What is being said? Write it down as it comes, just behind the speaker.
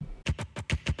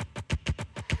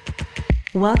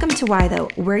Welcome to Why Tho.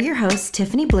 We're your hosts,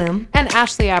 Tiffany Bloom and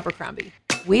Ashley Abercrombie.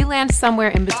 We land somewhere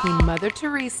in between Mother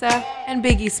Teresa and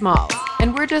Biggie Smalls,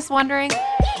 and we're just wondering,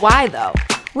 why though?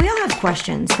 We all have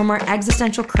questions, from our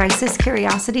existential crisis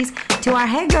curiosities to our,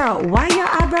 hey girl, why your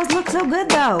eyebrows look so good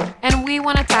though? And we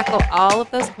want to tackle all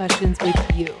of those questions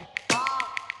with you.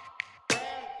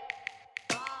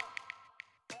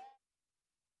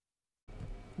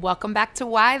 Welcome back to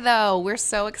Why Tho. We're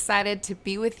so excited to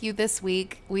be with you this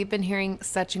week. We've been hearing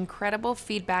such incredible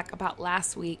feedback about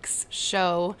last week's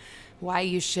show, why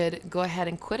you should go ahead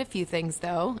and quit a few things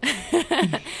though.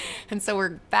 And so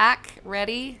we're back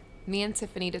ready, me and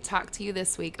Tiffany, to talk to you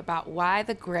this week about why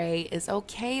the gray is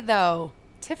okay though.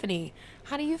 Tiffany,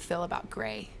 how do you feel about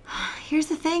gray? Here's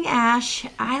the thing, Ash.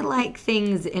 I like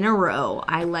things in a row.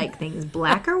 I like things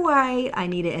black or white. I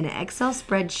need it in an Excel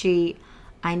spreadsheet.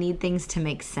 I need things to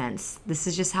make sense. This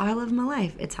is just how I live my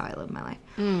life. It's how I live my life.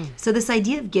 So this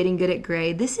idea of getting good at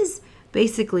gray, this is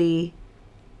basically,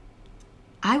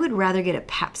 I would rather get a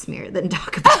pap smear than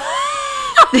talk about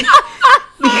it.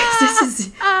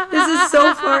 Because this is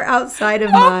so far outside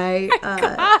of my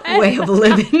way of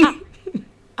living.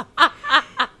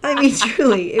 I mean,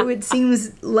 truly, it would seem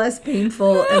less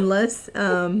painful and less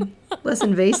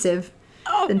invasive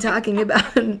than talking about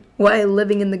why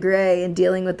living in the gray and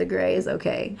dealing with the gray is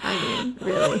okay. I mean,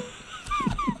 really.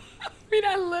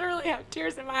 I literally have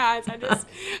tears in my eyes.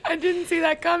 I didn't see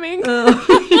that coming.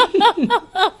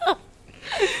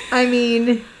 I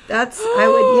mean,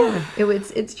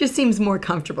 it just seems more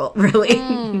comfortable, really.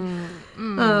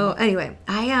 Oh, anyway,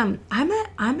 I'm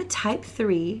a type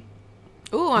 3.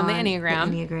 Ooh, on the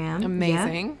Enneagram. The Enneagram.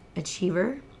 Amazing. Yeah.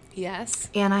 Achiever. Yes.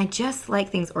 And I just like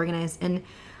things organized. And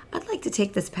I'd like to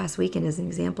take this past weekend as an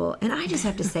example. And I just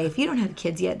have to say, if you don't have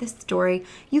kids yet, this story,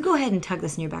 you go ahead and tuck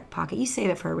this in your back pocket. You save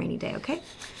it for a rainy day, okay?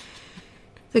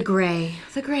 The gray,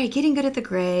 getting good at the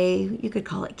gray. You could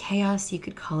call it chaos. You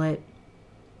could call it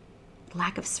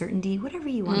lack of certainty, whatever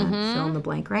you want to fill in the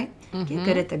blank, right? Get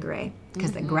good at the gray,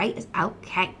 because the gray is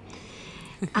okay.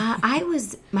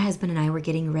 My husband and I were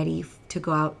getting ready to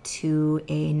go out to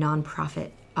a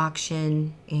nonprofit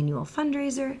auction annual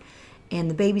fundraiser, and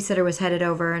the babysitter was headed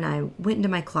over, and I went into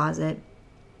my closet.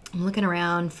 I'm looking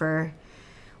around for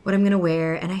what I'm going to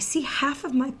wear, and I see half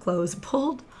of my clothes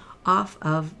pulled off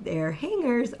of their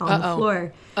hangers on the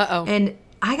floor. And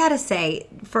I got to say,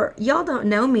 for y'all don't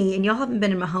know me, and y'all haven't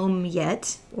been in my home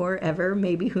yet, or ever,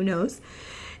 maybe, who knows.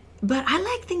 But I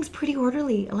like things pretty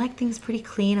orderly. I like things pretty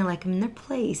clean. I like them in their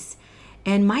place.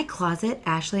 And my closet,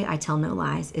 Ashley, I tell no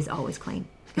lies, is always clean.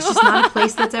 It's just not a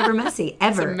place that's ever messy.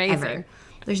 Ever. That's amazing. Ever.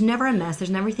 There's never a mess. There's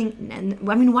never anything.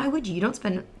 I mean, why would you? You don't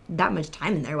spend that much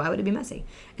time in there. Why would it be messy?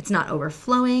 It's not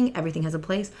overflowing. Everything has a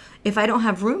place. If I don't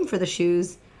have room for the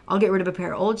shoes, I'll get rid of a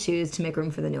pair of old shoes to make room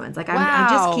for the new ones. I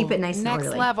just keep it nice and orderly.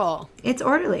 Next level. It's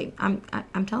orderly. I'm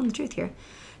telling the truth here.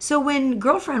 So when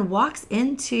girlfriend walks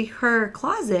into her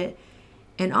closet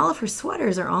and all of her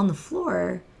sweaters are on the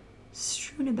floor,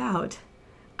 strewn about,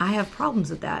 I have problems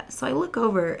with that. So I look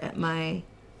over at my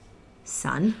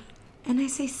son and I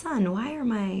say, son, why are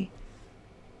my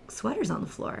sweaters on the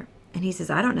floor? And he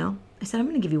says, I don't know. I said, I'm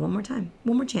going to give you one more time.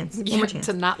 One more chance. One more chance.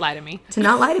 To not lie to me. To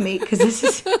not lie to me, because this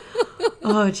is,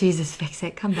 oh, Jesus, fix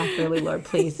it. Come back early, Lord,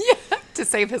 please. Yeah, to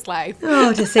save his life.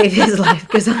 Oh, to save his life,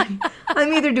 because I'm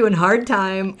either doing hard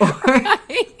time or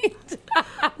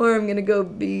I'm going to go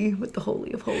be with the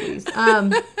Holy of Holies.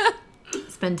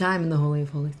 Spend time in the Holy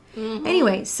of Holies.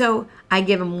 Anyway, so I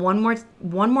give him one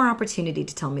more opportunity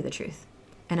to tell me the truth.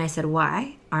 And I said,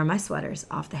 why are my sweaters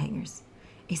off the hangers?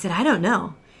 He said, I don't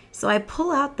know. So I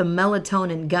pull out the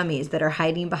melatonin gummies that are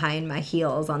hiding behind my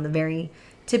heels on the very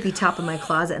tippy top of my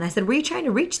closet. And I said, were you trying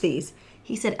to reach these?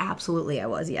 He said, absolutely, I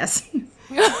was, yes. And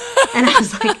I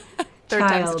was like, third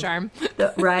time's the charm.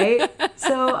 Right?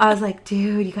 So I was like,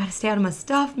 dude, you got to stay out of my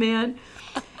stuff, man.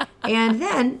 And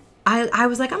then I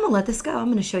was like, I'm going to let this go. I'm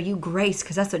going to show you grace,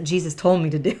 because that's what Jesus told me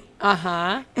to do.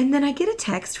 Uh-huh. And then I get a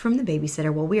text from the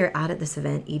babysitter. Well, we are out at this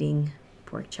event eating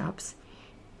pork chops.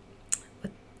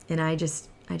 And I just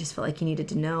felt like you needed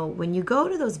to know, when you go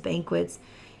to those banquets,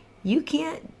 you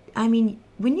can't, I mean,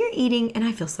 when you're eating, and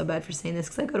I feel so bad for saying this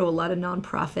because I go to a lot of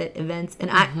nonprofit events, and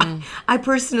I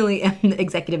personally am the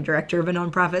executive director of a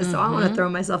nonprofit, so I want to throw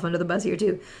myself under the bus here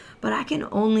too. But I can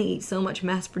only eat so much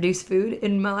mass-produced food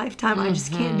in my lifetime. I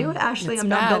just can't do it, Ashley. I'm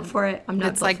not built for it. I'm not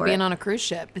built for it. It's like being on a cruise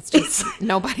ship. It's just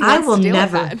nobody wants to deal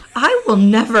with that. I will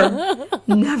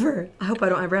never. I hope I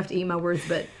don't ever have to eat my words,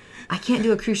 but I can't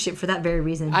do a cruise ship for that very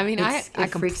reason. I mean, I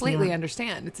completely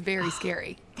understand. It's very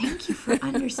scary. Thank you for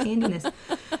understanding this.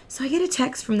 So I get a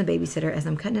text from the babysitter as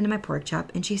I'm cutting into my pork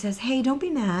chop, and she says, hey, don't be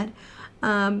mad.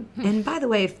 And by the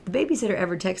way, if the babysitter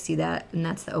ever texts you that, and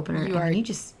that's the opener, You I are mean, you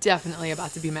just, definitely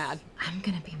about to be mad. I'm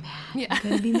going to be mad. Yeah. I'm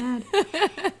going to be mad.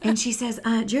 And she says,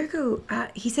 Jericho,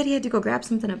 he said he had to go grab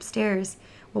something upstairs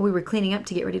while we were cleaning up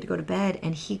to get ready to go to bed.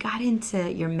 And he got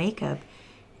into your makeup,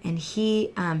 and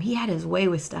he had his way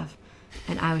with stuff.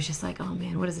 And I was just like, oh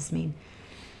man, what does this mean?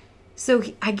 So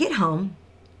I get home,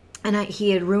 and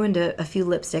he had ruined a few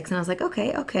lipsticks. And I was like,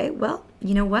 okay, well,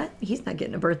 you know what? He's not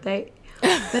getting a birthday.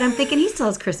 But I'm thinking he still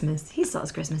has Christmas.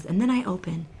 And then I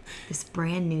open this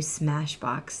brand new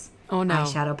Smashbox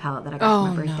eyeshadow palette that I got for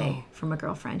my birthday from a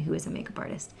girlfriend who is a makeup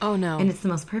artist. Oh, no. And it's the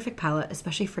most perfect palette,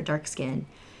 especially for dark skin.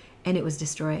 And it was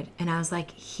destroyed. And I was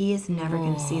like, he is never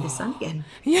going to see the sun again.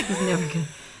 Yeah. He's never going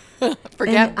to.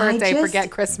 Forget birthday,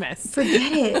 forget Christmas.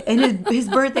 Forget it. And his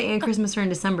birthday and Christmas are in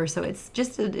December, so it's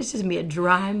just going to be a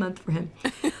dry month for him.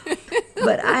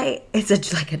 But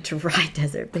it's like a dry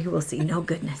desert. They will see no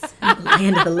goodness in the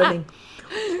land of the living.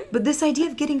 But this idea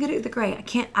of getting good at the gray,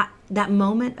 that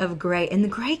moment of gray, and the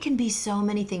gray can be so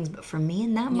many things, but for me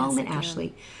in that moment,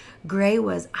 Ashley, gray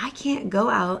was, I can't go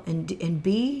out and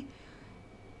be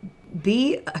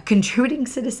a contributing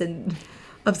citizen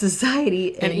of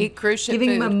society and eat cruise ship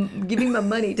giving my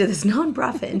money to this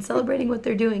nonprofit and celebrating what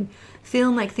they're doing,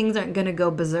 feeling like things aren't going to go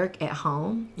berserk at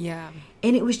home. Yeah.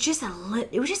 And it was just a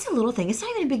little thing. It's not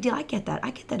even a big deal. I get that.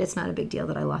 It's not a big deal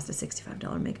that I lost a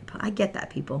 $65 makeup palette. I get that,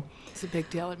 people. It's a big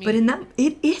deal to me. But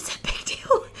it is a big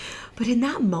deal. But in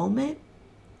that moment,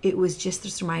 it was just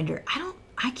this reminder.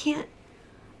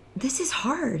 This is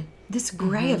hard. This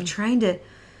gray of trying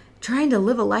to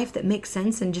live a life that makes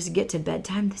sense and just get to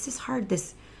bedtime. This is hard.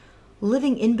 This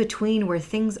living in between where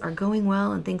things are going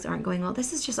well and things aren't going well.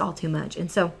 This is just all too much.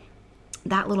 And so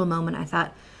that little moment, I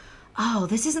thought, oh,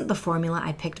 this isn't the formula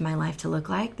I picked my life to look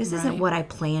like. This isn't what I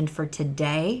planned for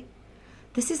today.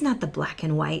 This is not the black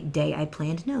and white day I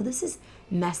planned. No, this is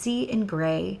messy and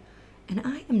gray, and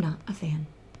I am not a fan.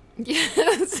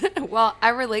 Yes. Well, I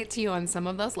relate to you on some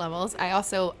of those levels. I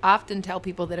also often tell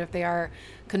people that if they are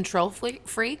control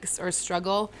freaks or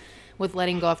struggle with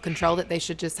letting go of control, that they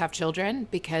should just have children,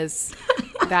 because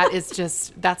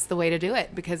that's the way to do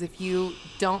it. Because if you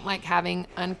don't like having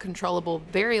uncontrollable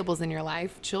variables in your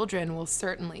life, children will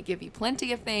certainly give you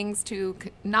plenty of things to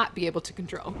not be able to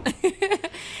control.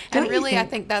 And really, I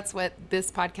think that's what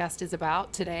this podcast is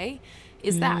about today.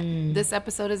 Is that this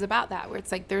episode is about that, where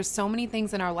it's like there's so many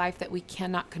things in our life that we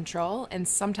cannot control, and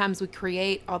sometimes we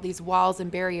create all these walls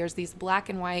and barriers, these black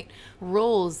and white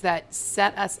rules that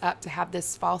set us up to have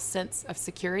this false sense of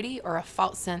security, or a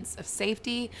false sense of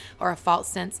safety, or a false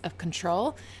sense of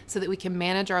control, so that we can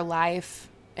manage our life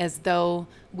as though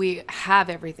we have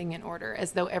everything in order,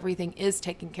 as though everything is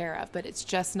taken care of. But it's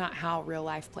just not how real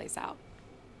life plays out.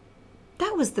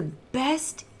 That was the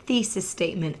best thesis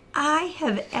statement I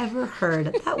have ever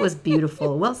heard. That was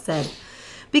beautiful. Well said.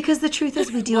 Because the truth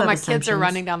is, we do have assumptions. My kids are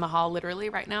running down the hall literally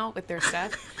right now with their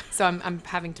stuff, so I'm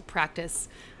having to practice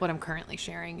what I'm currently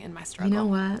sharing in my struggle. You know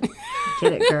what?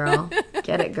 Get it, girl.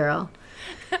 Get it, girl.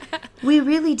 We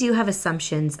really do have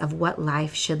assumptions of what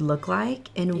life should look like,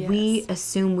 and we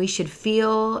assume we should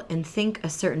feel and think a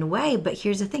certain way. But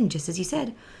here's the thing, just as you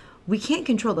said, we can't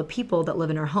control the people that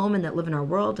live in our home and that live in our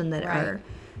world and that are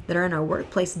in our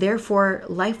workplace. Therefore,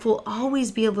 life will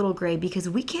always be a little gray because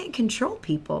we can't control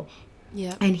people.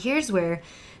 Yeah. And here's where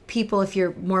people, if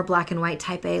you're more black and white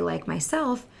type A like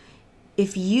myself,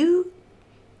 if you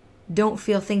don't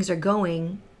feel things are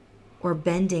going or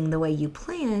bending the way you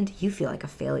planned, you feel like a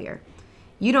failure.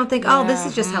 You don't think, oh, this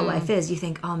is just how life is. You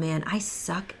think, oh man, I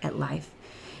suck at life.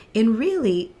 And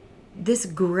really, this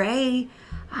gray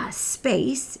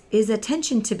space is a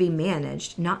tension to be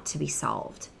managed, not to be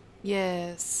solved.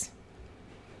 Yes.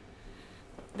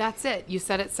 That's it. You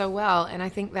said it so well. And I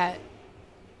think that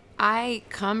I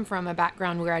come from a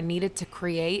background where I needed to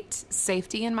create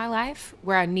safety in my life,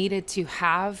 where I needed to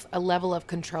have a level of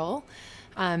control.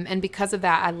 And because of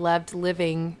that, I loved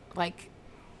living like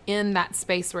in that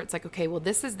space where it's like, okay, well,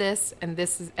 this is this, and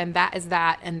that is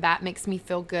that, and that makes me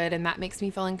feel good, and that makes me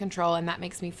feel in control, and that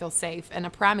makes me feel safe. And a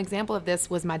prime example of this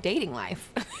was my dating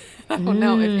life. I don't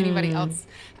know if anybody else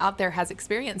out there has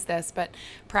experienced this, but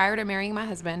prior to marrying my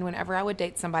husband, whenever I would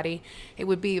date somebody, it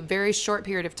would be a very short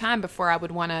period of time before I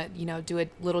would want to, do a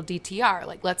little DTR,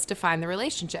 like let's define the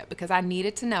relationship, because I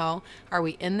needed to know, are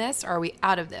we in this or are we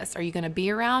out of this? Are you going to be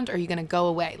around or are you going to go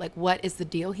away? Like, what is the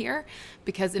deal here?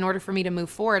 Because in order for me to move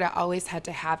forward I always had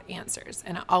to have answers,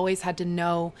 and I always had to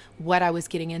know what I was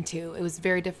getting into. It was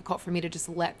very difficult for me to just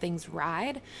let things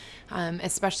ride,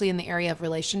 especially in the area of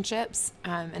relationships,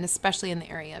 and especially in the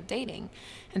area of dating.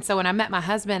 And so when I met my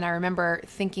husband, I remember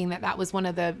thinking that that was one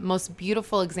of the most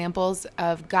beautiful examples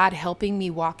of God helping me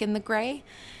walk in the gray.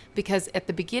 Because at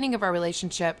the beginning of our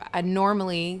relationship, I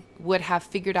normally would have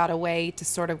figured out a way to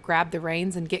sort of grab the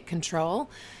reins and get control.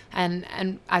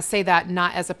 And I say that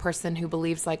not as a person who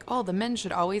believes like, oh, the men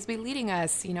should always be leading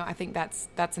us. You know, I think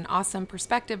that's an awesome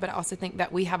perspective, but I also think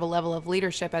that we have a level of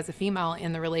leadership as a female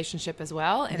in the relationship as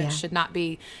well. And it should not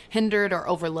be hindered or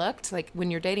overlooked. Like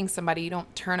when you're dating somebody, you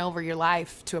don't turn over your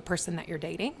life to a person that you're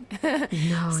dating.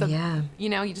 No, You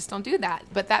know, you just don't do that.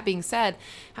 But that being said,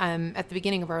 at the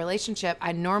beginning of our relationship,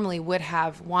 I normally would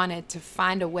have wanted to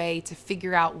find a way to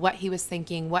figure out what he was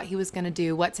thinking, what he was going to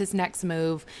do, what's his next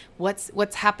move,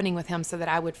 what's happening with him so that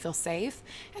I would feel safe.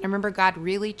 And I remember God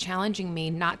really challenging me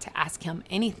not to ask him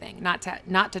anything, not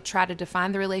to try to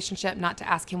define the relationship, not to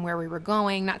ask him where we were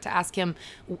going, not to ask him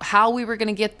how we were going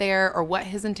to get there or what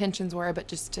his intentions were, but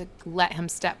just to let him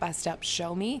step by step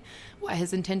show me what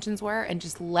his intentions were and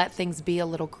just let things be a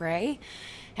little gray.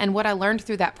 And what I learned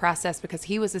through that process, because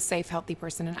he was a safe, healthy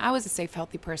person and I was a safe,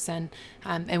 healthy person,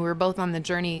 and we were both on the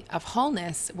journey of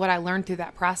wholeness, what I learned through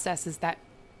that process is that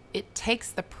it takes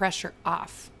the pressure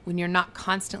off when you're not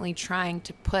constantly trying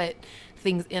to put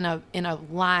things in a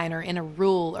line or in a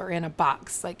rule or in a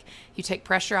box. Like you take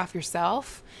pressure off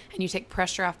yourself and you take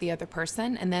pressure off the other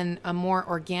person, and then a more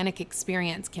organic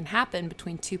experience can happen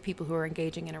between two people who are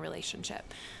engaging in a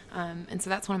relationship. And so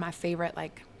that's one of my favorite,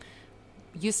 like,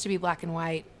 used to be black and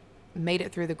white, made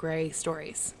it through the gray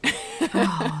stories.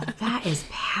 Oh, that is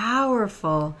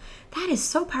powerful. That is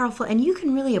so powerful. And you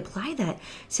can really apply that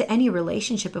to any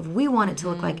relationship. If we want it to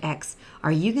look like X,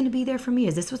 are you going to be there for me?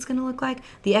 Is this what's going to look like?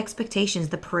 The expectations,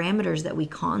 the parameters that we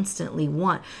constantly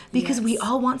want, because we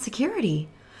all want security.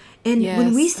 And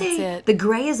when we say the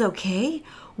gray is okay,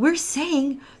 we're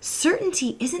saying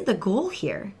certainty isn't the goal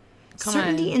here.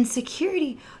 Certainty and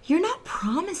security, you're not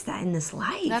promised that in this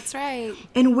life. That's right.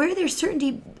 And where there's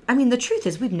certainty, I mean, the truth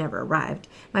is we've never arrived.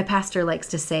 My pastor likes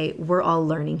to say we're all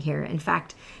learning here. In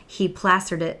fact, he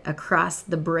plastered it across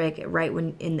the brick right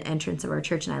when in the entrance of our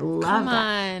church, and I love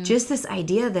that. Just this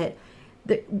idea that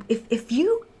if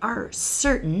you are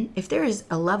certain, if there is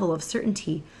a level of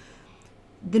certainty,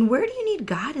 then where do you need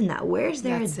God in that? Where is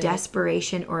there a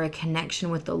desperation or a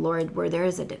connection with the Lord where there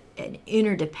is an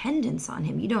interdependence on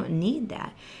him? You don't need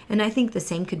that. And I think the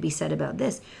same could be said about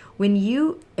this. When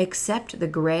you accept the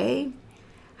gray,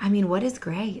 I mean, what is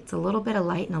gray? It's a little bit of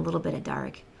light and a little bit of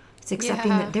dark. It's accepting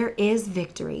that there is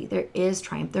victory, there is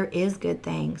triumph, there is good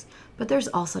things, but there's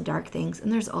also dark things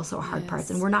and there's also hard parts.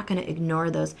 And we're not going to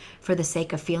ignore those for the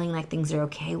sake of feeling like things are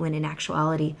okay, when in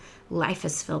actuality, life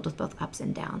is filled with both ups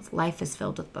and downs. Life is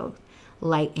filled with both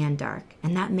light and dark.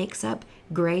 And that makes up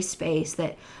gray space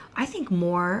that I think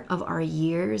more of our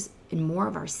years and more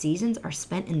of our seasons are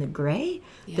spent in the gray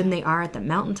than they are at the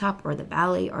mountaintop or the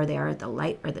valley, or they are at the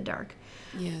light or the dark.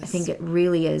 I think it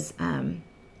really is...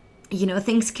 you know,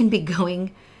 things can be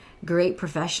going great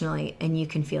professionally and you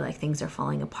can feel like things are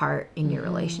falling apart in your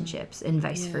relationships and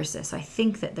vice versa. So I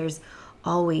think that there's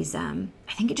always, I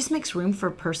think it just makes room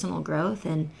for personal growth,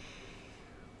 and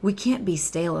we can't be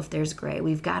stale if there's gray.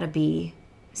 We've got to be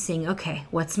seeing, okay,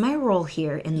 what's my role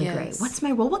here in the gray? What's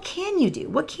my role? What can you do?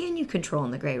 What can you control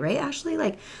in the gray, right, Ashley?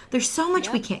 Like, there's so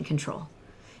much we can't control.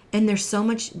 And there's so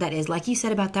much that is, like you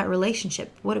said about that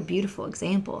relationship, what a beautiful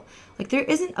example. Like, there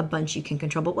isn't a bunch you can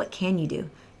control, but what can you do?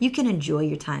 You can enjoy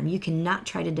your time. You cannot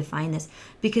try to define this,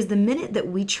 because the minute that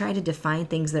we try to define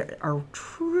things that are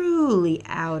truly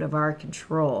out of our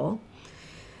control,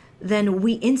 then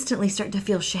we instantly start to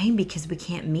feel shame because we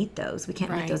can't meet those. We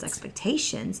can't meet those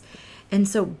expectations. And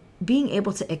so being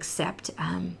able to accept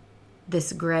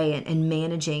this gray and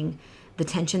managing the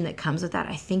tension that comes with that,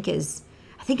 I think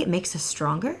it makes us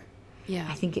stronger.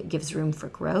 I think it gives room for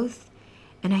growth,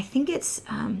 and I think it's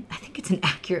an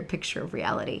accurate picture of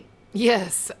reality.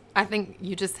 Yes, I think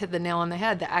you just hit the nail on the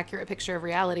head, the accurate picture of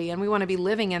reality. And we want to be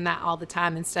living in that all the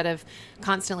time instead of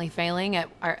constantly failing at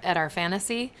our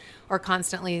fantasy, or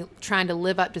constantly trying to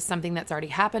live up to something that's already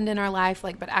happened in our life.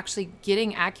 But actually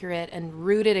getting accurate and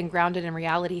rooted and grounded in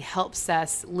reality helps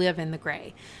us live in the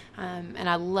gray. And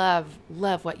I love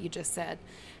what you just said.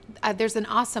 There's an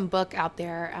awesome book out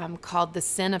there called The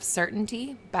Sin of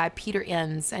Certainty by Peter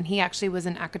Enns, and he actually was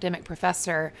an academic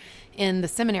professor in the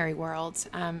seminary world,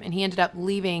 and he ended up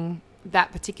leaving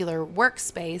that particular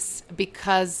workspace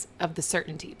because of the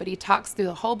certainty. But he talks through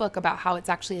the whole book about how it's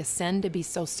actually a sin to be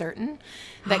so certain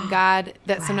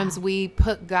that sometimes we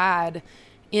put God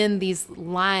in these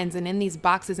lines and in these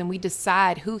boxes, and we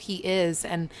decide who he is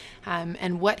and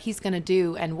what he's going to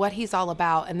do and what he's all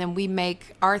about, and then we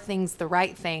make our things the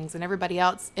right things and everybody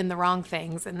else in the wrong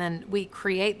things, and then we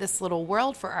create this little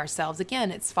world for ourselves. Again,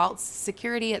 it's false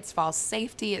security, it's false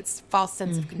safety, it's false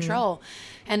sense of control,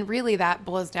 and really that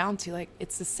boils down to like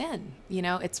it's a sin.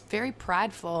 It's very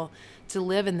prideful to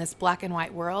live in this black and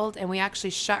white world, and we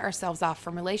actually shut ourselves off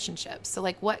from relationships. So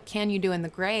like, what can you do in the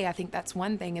gray? I think that's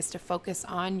one thing, is to focus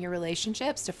on your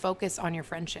relationships, to focus on your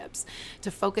friendships, to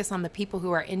focus on the people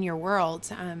who are in your world.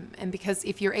 And because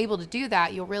if you're able to do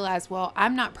that, you'll realize, well,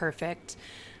 I'm not perfect,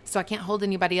 so I can't hold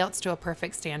anybody else to a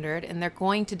perfect standard, and they're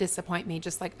going to disappoint me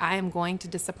just like I am going to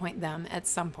disappoint them at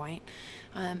some point.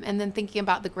 And then thinking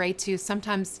about the gray too,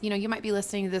 sometimes, you might be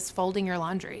listening to this folding your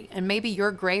laundry, and maybe your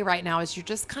gray right now is you're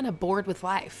just kind of bored with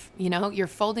life. You're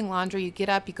folding laundry, you get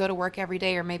up, you go to work every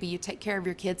day, or maybe you take care of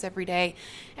your kids every day.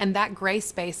 And that gray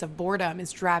space of boredom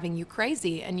is driving you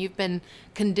crazy. And you've been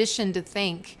conditioned to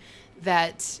think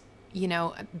that,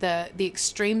 the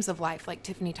extremes of life, like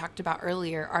Tiffany talked about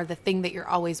earlier, are the thing that you're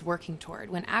always working toward,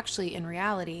 when actually in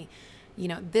reality,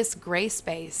 this gray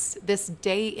space, this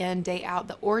day in, day out,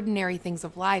 the ordinary things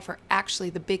of life are actually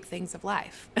the big things of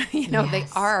life. They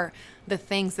are the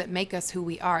things that make us who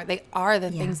we are. They are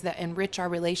the things that enrich our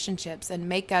relationships and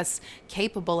make us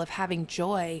capable of having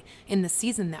joy in the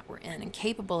season that we're in, and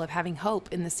capable of having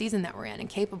hope in the season that we're in, and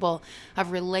capable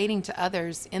of relating to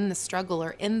others in the struggle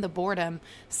or in the boredom,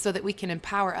 so that we can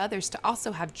empower others to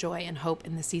also have joy and hope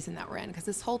in the season that we're in. Because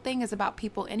this whole thing is about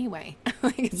people anyway.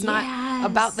 It's not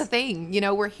about the thing.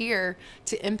 We're here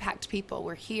to impact people.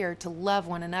 We're here to love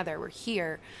one another. We're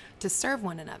here to serve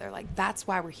one another. Like, that's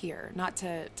why we're here, not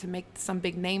to make some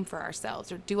big name for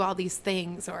ourselves or do all these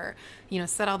things or,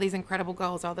 set all these incredible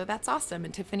goals, although that's awesome.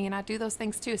 And Tiffany and I do those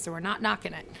things too. So we're not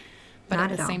knocking it. But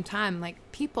at the same time, like,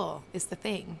 people is the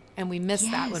thing. And we miss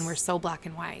that when we're so black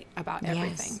and white about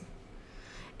everything.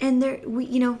 And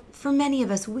for many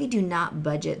of us, we do not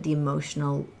budget the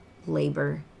emotional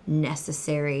labor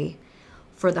necessary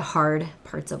for the hard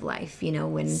parts of life.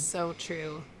 So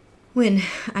true. I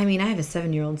have a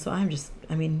 7-year-old, so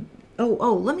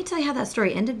let me tell you how that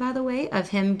story ended, by the way, of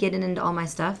him getting into all my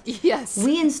stuff. Yes.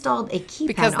 We installed a keypad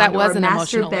because that on was our an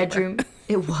master bedroom.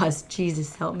 It was.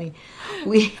 Jesus help me.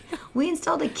 We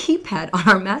installed a keypad on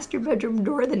our master bedroom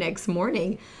door the next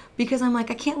morning because I'm like,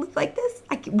 I can't live like this.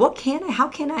 How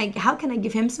can I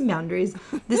give him some boundaries?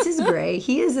 This is gray.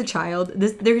 He is a child.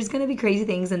 There's going to be crazy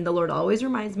things, and the Lord always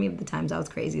reminds me of the times I was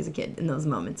crazy as a kid in those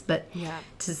moments. But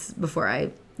just before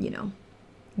I,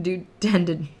 do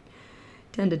 10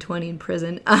 to 20 in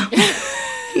prison,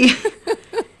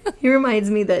 he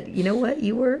reminds me that, you know what?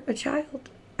 You were a child.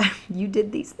 You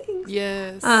did these things.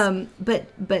 Yes.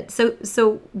 But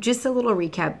so just a little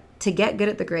recap. To get good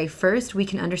at the gray, first, we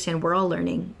can understand we're all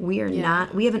learning. We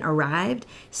haven't arrived.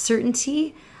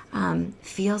 Certainty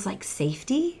feels like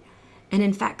safety. And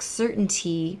in fact,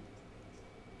 certainty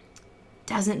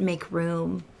doesn't make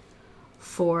room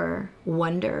for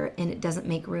wonder, and it doesn't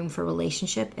make room for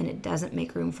relationship, and it doesn't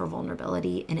make room for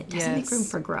vulnerability, and it doesn't make room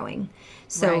for growing.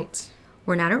 So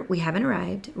we haven't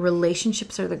arrived.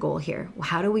 Relationships are the goal here.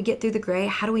 How do we get through the gray?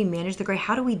 How do we manage the gray?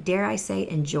 How do we, dare I say,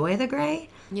 enjoy the gray?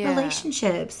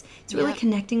 Relationships. It's really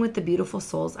connecting with the beautiful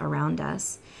souls around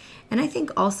us. And I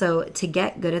think also, to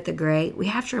get good at the gray, we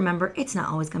have to remember it's not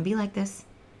always going to be like this.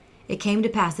 It came to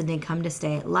pass and didn't come to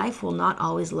stay. Life will not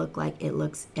always look like it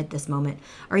looks at this moment.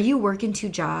 Are you working 2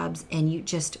 jobs and you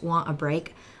just want a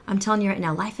break? I'm telling you right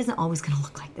now, life isn't always going to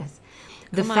look like this.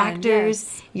 The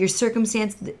factors, your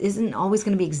circumstance isn't always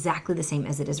going to be exactly the same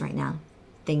as it is right now.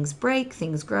 Things break,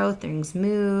 things grow, things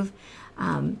move.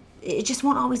 It just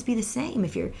won't always be the same.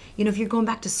 If you're going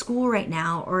back to school right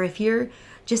now, or if you're,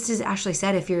 just as Ashley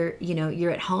said, if you're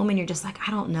at home and you're just like,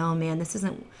 I don't know, man, this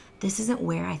isn't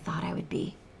where I thought I would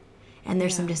be. And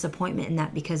there's some disappointment in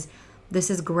that, because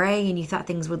this is gray and you thought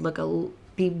things would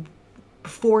be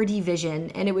 4D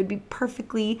vision and it would be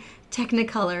perfectly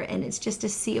technicolor, and it's just a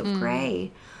sea of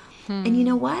gray. And you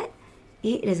know what?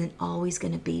 It isn't always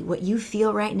going to be. What you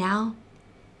feel right now,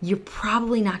 you're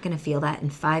probably not going to feel that in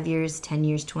 5 years, 10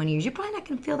 years, 20 years. You're probably not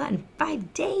going to feel that in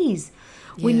 5 days.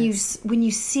 When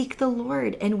you seek the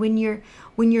Lord, and when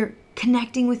you're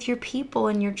connecting with your people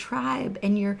and your tribe,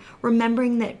 and you're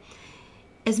remembering that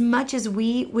as much as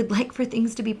we would like for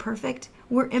things to be perfect,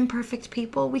 we're imperfect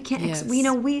people. We can't,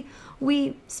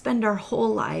 we spend our whole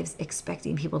lives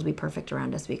expecting people to be perfect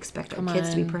around us. We expect our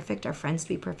kids to be perfect, our friends to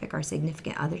be perfect, our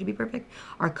significant other to be perfect,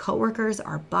 our coworkers,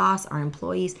 our boss, our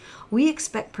employees. We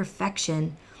expect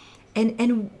perfection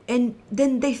And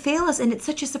then they fail us, and it's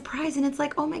such a surprise, and it's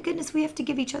like, oh my goodness, we have to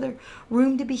give each other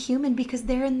room to be human because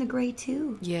they're in the gray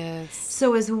too. Yes.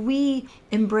 So as we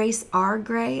embrace our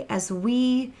gray, as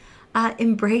we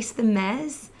embrace the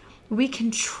mess, we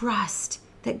can trust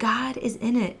that God is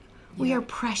in it. We are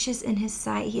precious in his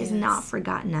sight. He has not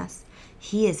forgotten us.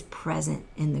 He is present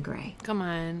in the gray. Come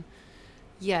on.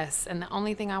 Yes. And the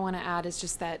only thing I want to add is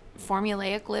just that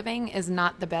formulaic living is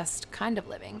not the best kind of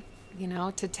living. You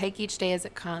know, to take each day as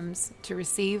it comes, to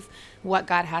receive what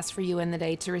God has for you in the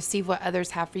day, to receive what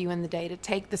others have for you in the day, to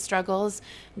take the struggles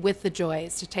with the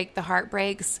joys, to take the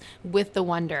heartbreaks with the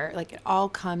wonder. Like, it all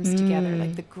comes together.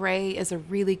 Like, the gray is a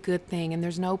really good thing, and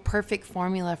there's no perfect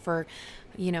formula for,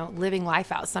 you know, living life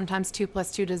out. Sometimes 2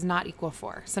 + 2 does not equal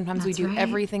 4. Sometimes we do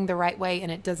everything the right way, and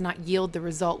it does not yield the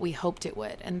result we hoped it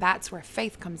would. And that's where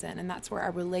faith comes in, and that's where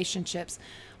our relationships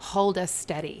hold us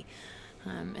steady.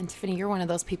 And Tiffany, you're one of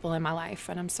those people in my life,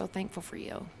 and I'm so thankful for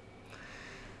you.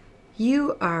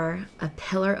 You are a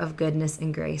pillar of goodness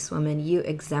and grace, woman. You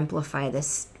exemplify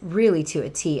this really to a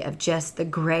T of just the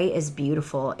gray is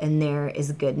beautiful and there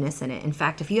is goodness in it. In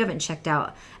fact, if you haven't checked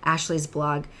out Ashley's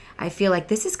blog, I feel like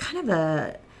this is kind of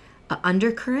a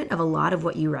undercurrent of a lot of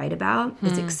what you write about.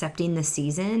 It's accepting the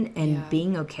season and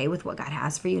being okay with what God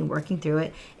has for you and working through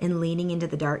it and leaning into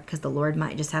the dark because the Lord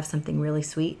might just have something really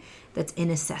sweet that's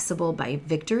inaccessible by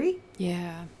victory.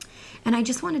 Yeah. And I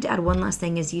just wanted to add one last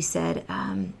thing. As you said,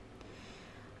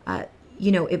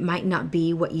 you know, it might not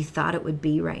be what you thought it would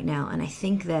be right now. And I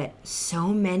think that so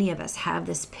many of us have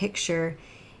this picture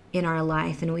in our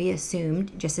life, and we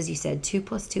assumed, just as you said, 2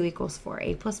 + 2 = 4,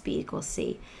 A + B =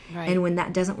 C. Right. And when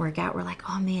that doesn't work out, we're like,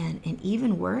 oh man. And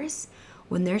even worse,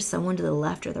 when there's someone to the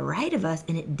left or the right of us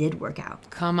and it did work out.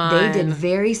 Come on. They did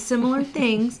very similar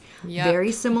things, Yep.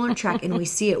 very similar track, and we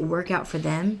see it work out for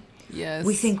them. Yes.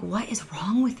 We think, what is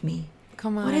wrong with me?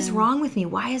 Come on. What is wrong with me?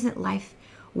 Why isn't life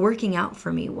working out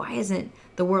for me? Why isn't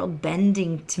the world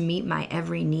bending to meet my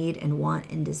every need and want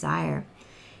and desire?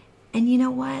 And you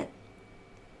know what?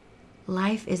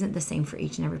 Life isn't the same for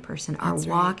each and every person. Our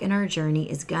walk and our journey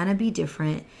is going to be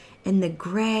different, and the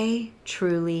gray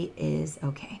truly is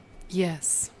okay.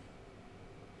 Yes.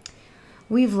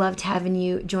 We've loved having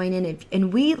you join in,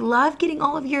 and we love getting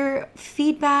all of your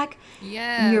feedback,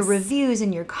 and your reviews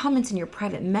and your comments and your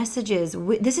private messages.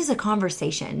 This is a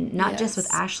conversation, not just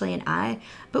with Ashley and I,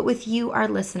 but with you, our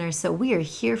listeners. So we are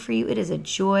here for you. It is a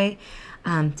joy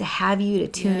to have you to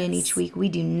tune in each week. We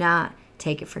do not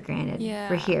take it for granted. Yeah.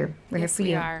 We're here. We're here for you.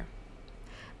 We are.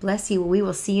 Bless you. We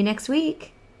will see you next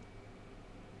week.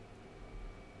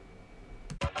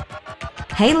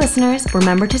 Hey listeners,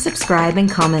 remember to subscribe and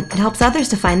comment. It helps others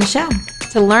to find the show.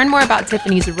 To learn more about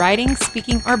Tiffany's writing,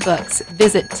 speaking, or books,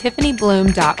 visit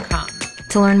TiffanyBloom.com.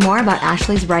 To learn more about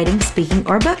Ashley's writing, speaking,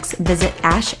 or books, visit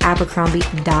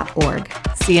ashabercrombie.org.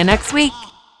 See you next week.